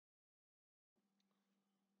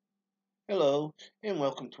Hello and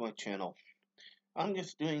welcome to my channel. I'm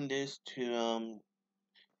just doing this to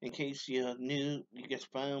in case you're new, you just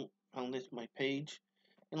found this my page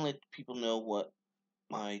and let people know what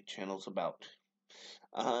my channel's about.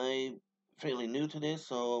 I'm fairly new to this,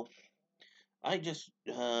 so I just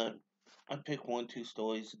I pick 1, 2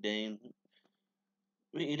 stories a day and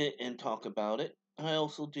read it and talk about it. I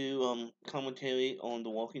also do commentary on The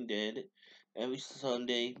Walking Dead every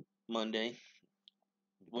Sunday, Monday,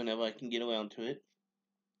 whenever I can get around to it.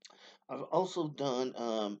 I've also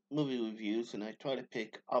done movie reviews, and I try to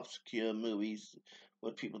pick obscure movies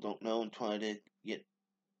what people don't know and try to get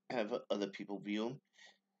have other people view them.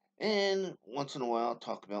 And once in a while, I'll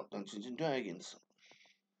talk about Dungeons and Dragons.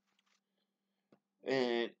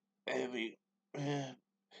 And every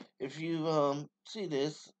if you see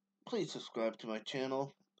this, please subscribe to my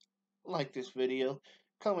channel, like this video,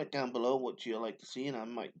 comment down below what you'd like to see, and I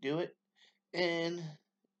might do it, and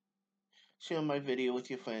share my video with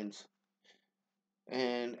your friends.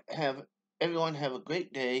 And have everyone have a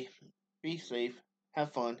great day. Be safe.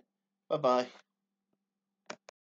 Have fun. Bye bye.